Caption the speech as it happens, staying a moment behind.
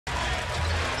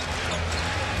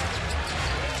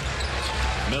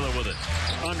Miller with it.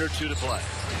 Under 2 to play.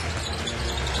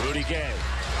 Rudy Gay.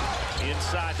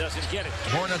 Inside, doesn't get it.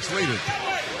 Hornets lead it.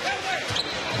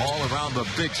 All around the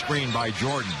big screen by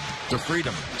Jordan to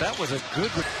Freedom. That was a good.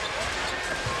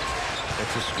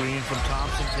 It's a screen from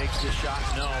Thompson. Takes the shot.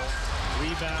 No.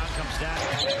 Rebound comes down.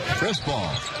 Chris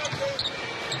Ball.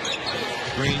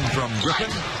 Screen from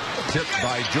Griffin. Tipped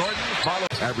by Jordan. Follow.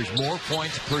 Average more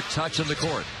points per touch in the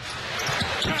court.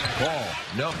 Ball.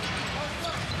 No.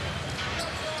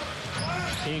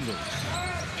 Ingles.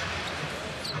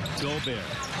 Gobert.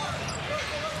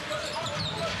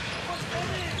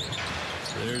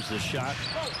 There's the shot.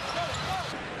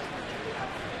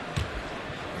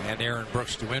 And Aaron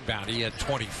Brooks to inbound. He had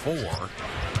 24.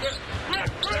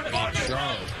 And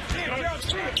Charlotte.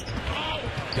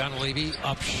 Dunleavy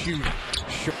up shooting.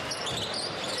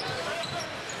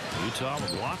 Utah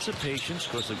with lots of patience.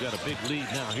 Of course, they've got a big lead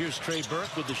now. Here's Trey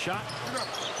Burke with the shot.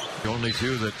 The only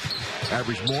two that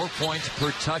average more points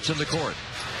per touch in the court.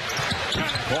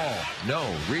 Ball.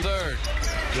 No. Third.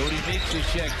 Jody Meeks is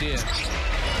checked in.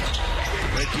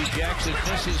 Reggie Jackson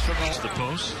misses from off the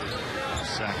post.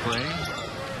 Sacre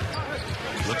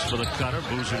looks for the cutter.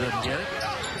 Boozer doesn't get it.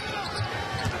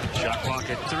 Shot clock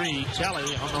at 3.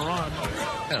 Kelly on the run.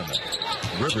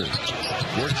 Rivers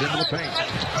works into the paint.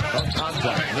 Up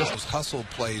contact. Those hustle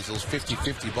plays, those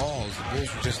 50-50 balls. The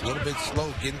Bulls were just a little bit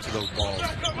slow getting to those balls.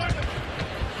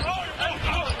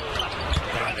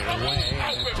 Got it away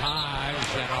and it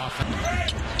ties and off.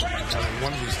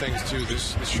 One of these things too,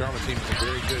 this Charlotte team is a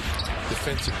very good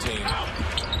defensive team.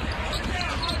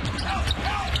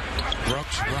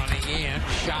 Brooks running in.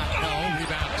 Shot no.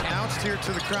 Rebound. Announced here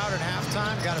to the crowd at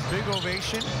halftime. Got a big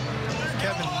ovation.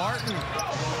 Kevin Martin.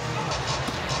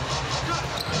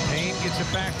 Payne gets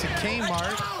it back to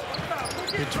Kmart.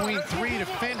 Between 3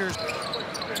 defenders.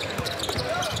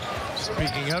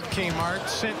 Speaking of Kmart,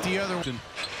 sent the other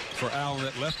for Allen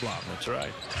at left block. That's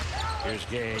right. Here's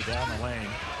Gay down the lane.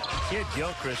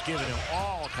 Kidd-Gilchrist giving him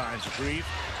all kinds of grief.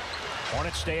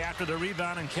 Hornets stay after the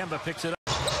rebound, and Kemba picks it up.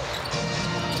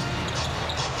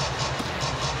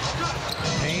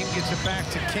 Payne gets it back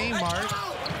to Kmart.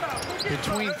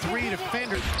 Between 3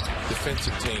 defenders.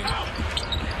 Defensive team.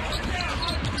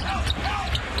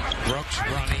 Brooks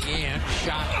running in.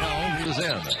 Shot no. He was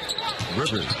in.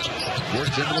 Rivers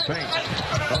works into the paint.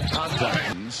 Up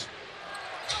contact.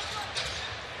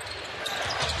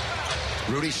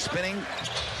 Rudy spinning,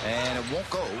 and it won't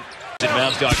go.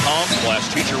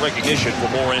 Inbounds.com/teacher recognition for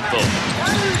more info.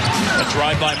 A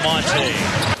drive by Monte.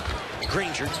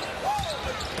 Granger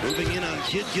moving in on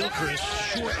Kidd-Gilchrist,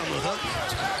 short on the hook.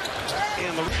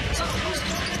 And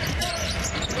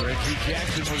Reggie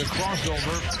Jackson with a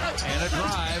crossover and a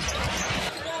drive.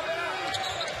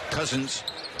 Cousins.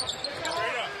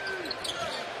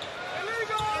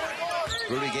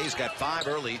 Rudy Gay's got 5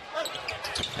 early.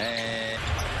 And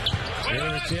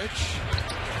Heritage.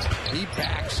 He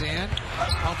backs in.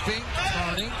 Pumping.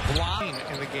 Turning. Blocking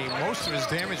in the game. Most of his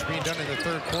damage being done in the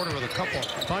third quarter with a couple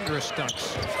thunderous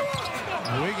dunks.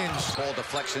 Wiggins. Ball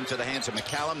deflects into the hands of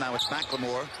McCallum. Now it's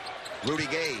McLemore. Rudy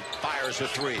Gay fires a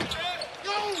 3.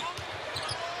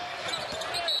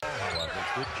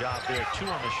 Good job there. 2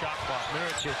 on the shot clock.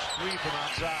 Mirotic 3 from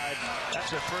outside. That's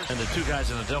their first. And the 2 guys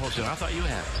in the double team. I thought you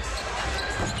had it.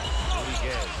 Rudy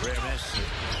Gay. Rare miss.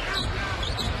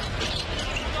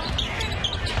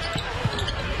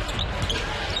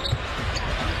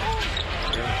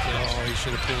 oh, he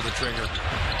should have pulled the trigger.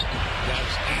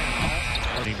 That's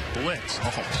blitz. Oh,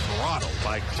 throttled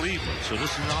by Cleveland. So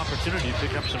this is an opportunity to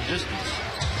pick up some distance.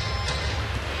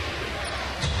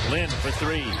 Lynn for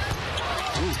 3.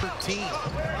 13.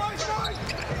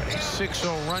 A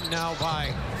 6-0 run now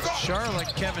by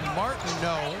Charlotte. Kevin Martin,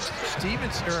 no.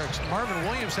 Marvin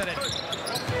Williams had it.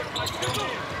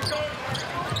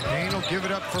 Payne will give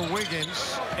it up for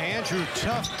Wiggins. Andrew,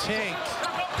 tough take.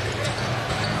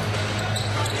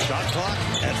 shot clock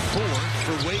at 4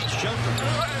 for Wade's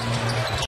jumper.